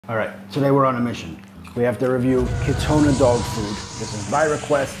All right, today we're on a mission. We have to review Ketona dog food. This is by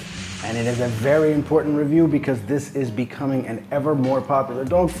request, and it is a very important review because this is becoming an ever more popular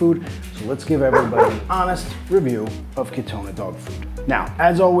dog food. So let's give everybody an honest review of Ketona dog food. Now,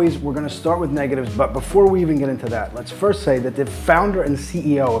 as always, we're gonna start with negatives, but before we even get into that, let's first say that the founder and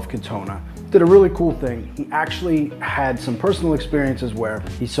CEO of Ketona did a really cool thing. He actually had some personal experiences where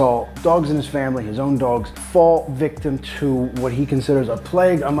he saw dogs in his family, his own dogs, fall victim to what he considers a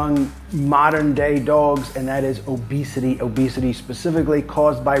plague among modern day dogs, and that is obesity. Obesity specifically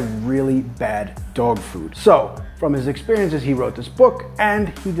caused by really bad dog food. So, from his experiences, he wrote this book and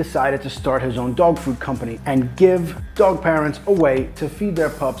he decided to start his own dog food company and give dog parents a way to feed their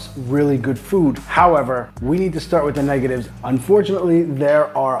pups really good food. However, we need to start with the negatives. Unfortunately, there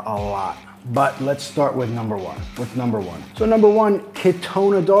are a lot. But let's start with number one. What's number one? So number one,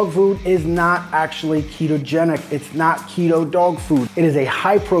 Ketona dog food is not actually ketogenic. It's not keto dog food. It is a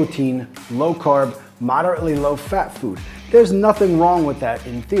high protein, low carb, moderately low fat food. There's nothing wrong with that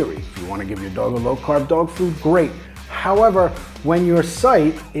in theory. If you want to give your dog a low carb dog food, great. However, when your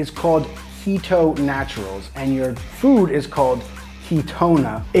site is called Keto Naturals and your food is called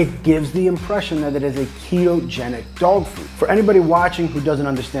Ketona, it gives the impression that it is a ketogenic dog food. For anybody watching who doesn't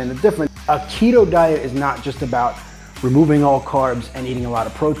understand the difference, a keto diet is not just about removing all carbs and eating a lot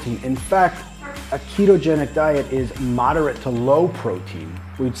of protein. In fact, a ketogenic diet is moderate to low protein.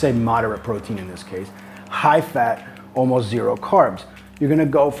 We'd say moderate protein in this case, high fat, almost zero carbs. You're gonna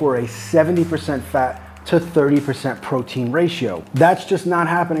go for a 70% fat to 30% protein ratio. That's just not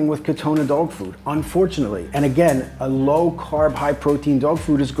happening with Ketona dog food, unfortunately. And again, a low carb, high protein dog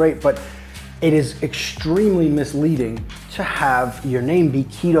food is great, but it is extremely misleading to have your name be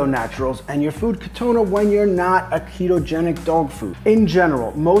Keto Naturals and your food Ketona when you're not a ketogenic dog food. In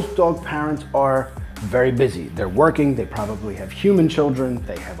general, most dog parents are very busy. They're working, they probably have human children,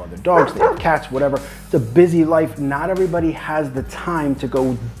 they have other dogs, they have cats, whatever. It's a busy life. Not everybody has the time to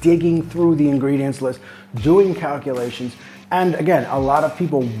go digging through the ingredients list, doing calculations. And again, a lot of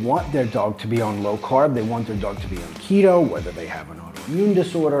people want their dog to be on low carb. They want their dog to be on keto, whether they have an autoimmune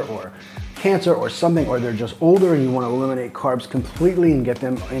disorder or cancer or something, or they're just older and you want to eliminate carbs completely and get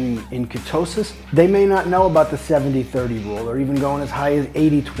them in ketosis. They may not know about the 70-30 rule or even going as high as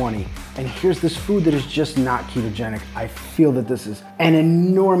 80-20. And here's this food that is just not ketogenic. I feel that this is an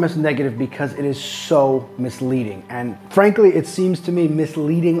enormous negative because it is so misleading. And frankly, it seems to me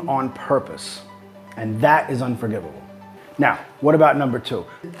misleading on purpose. And that is unforgivable. Now, what about number two?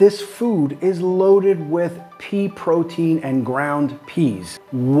 This food is loaded with pea protein and ground peas.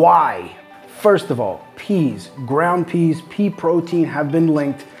 Why? First of all, peas, ground peas, pea protein have been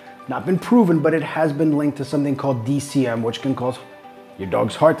linked, not been proven, but it has been linked to something called DCM, which can cause your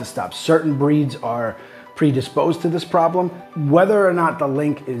dog's heart to stop. Certain breeds are predisposed to this problem. Whether or not the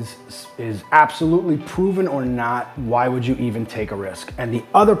link is absolutely proven or not, why would you even take a risk? And the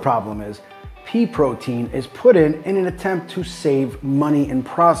other problem is pea protein is put in an attempt to save money in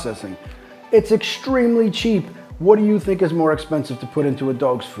processing. It's extremely cheap. What do you think is more expensive to put into a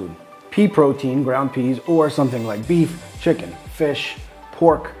dog's food? Pea protein, ground peas, or something like beef, chicken, fish,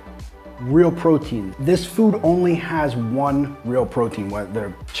 pork, real protein. This food only has one real protein.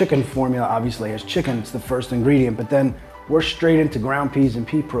 Their chicken formula obviously has chicken, it's the first ingredient, but then we're straight into ground peas and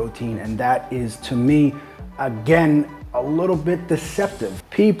pea protein, and that is, to me, again, a little bit deceptive.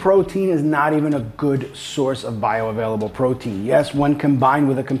 Pea protein is not even a good source of bioavailable protein. Yes, when combined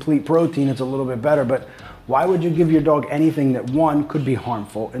with a complete protein, it's a little bit better, but why would you give your dog anything that one, could be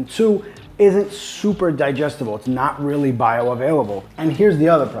harmful, and two, isn't super digestible? It's not really bioavailable. And here's the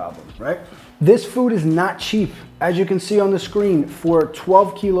other problem, right? This food is not cheap. As you can see on the screen, for a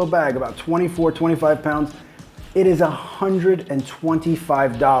 12 kilo bag, about 24, 25 pounds, it is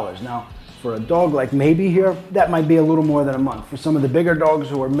 $125. Now, for a dog like maybe here, that might be a little more than a month. For some of the bigger dogs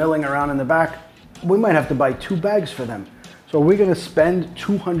who are milling around in the back, we might have to buy 2 bags for them. So are we gonna spend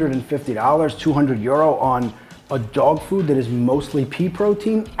 $250, 200 euro on a dog food that is mostly pea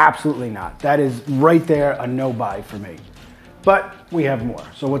protein? Absolutely not. That is right there a no buy for me. But we have more.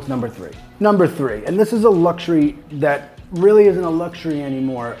 So what's number three? Number three, and this is a luxury that really isn't a luxury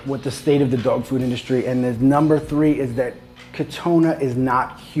anymore with the state of the dog food industry, and the number three is that Ketona is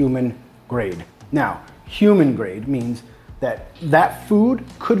not human grade. Now, human grade means that that food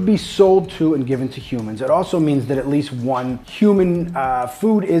could be sold to and given to humans. It also means that at least one human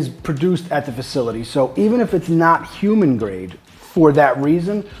food is produced at the facility. So even if it's not human grade, for that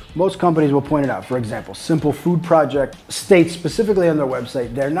reason. Most companies will point it out. For example, Simple Food Project states specifically on their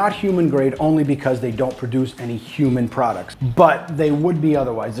website, they're not human grade only because they don't produce any human products, but they would be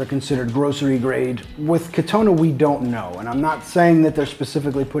otherwise. They're considered grocery grade. With Ketona, we don't know. And I'm not saying that they're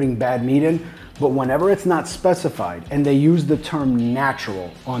specifically putting bad meat in, but whenever it's not specified, and they use the term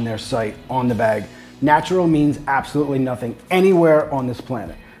natural on their site, on the bag, natural means absolutely nothing anywhere on this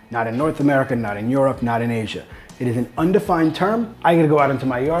planet. Not in North America, not in Europe, not in Asia. It is an undefined term. I gotta go out into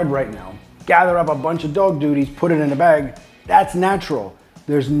my yard right now, gather up a bunch of dog duties, put it in a bag. That's natural.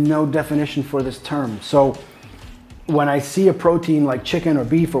 There's no definition for this term. So when I see a protein like chicken or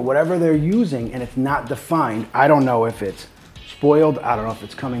beef or whatever they're using and it's not defined, I don't know if it's spoiled. I don't know if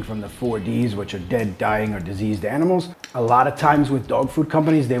it's coming from the 4Ds, which are dead, dying, or diseased animals. A lot of times with dog food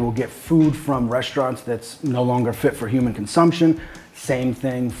companies, they will get food from restaurants that's no longer fit for human consumption. Same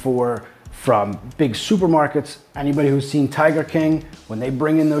thing from big supermarkets. Anybody who's seen Tiger King, when they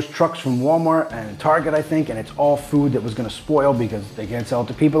bring in those trucks from Walmart and Target, I think, and it's all food that was gonna spoil because they can't sell it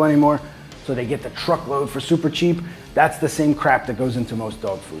to people anymore, so they get the truckload for super cheap. That's the same crap that goes into most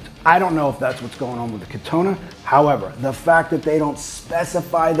dog foods. I don't know if that's what's going on with the Ketona. However, the fact that they don't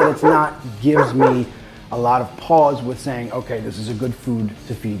specify that it's not gives me a lot of pause with saying, okay, this is a good food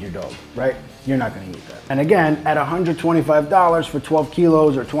to feed your dog, right? You're not gonna eat that. And again, at $125 for 12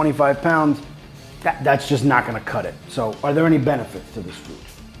 kilos or 25 pounds, that's just not gonna cut it. So are there any benefits to this food?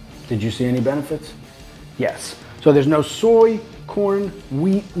 Did you see any benefits? Yes. So there's no soy, corn,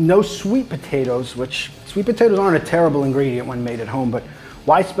 wheat, no sweet potatoes, which sweet potatoes aren't a terrible ingredient when made at home, but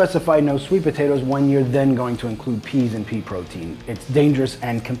why specify no sweet potatoes when you're then going to include peas and pea protein? It's dangerous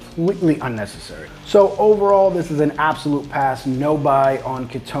and completely unnecessary. So overall, this is an absolute pass, no buy on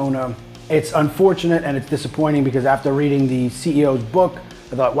Ketona. It's unfortunate and it's disappointing because after reading the CEO's book,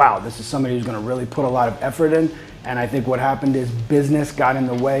 I thought, wow, this is somebody who's gonna really put a lot of effort in. And I think what happened is business got in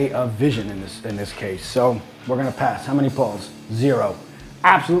the way of vision in this case. So we're gonna pass. How many paws? 0.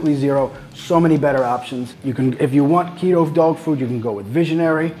 Absolutely 0. So many better options. You can, if you want keto dog food, you can go with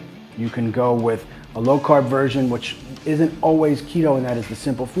Visionary. You can go with a low carb version, which isn't always keto, and that is the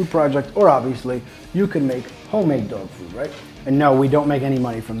Simple Food Project. Or obviously, you can make homemade dog food, right? And no, we don't make any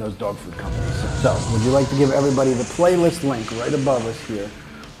money from those dog food companies. So would you like to give everybody the playlist link right above us here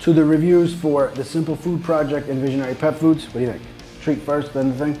to the reviews for the Simple Food Project and Visionary Pet Foods? What do you think? Treat first, then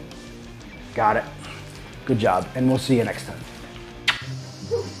the thing? Got it. Good job, and we'll see you next time.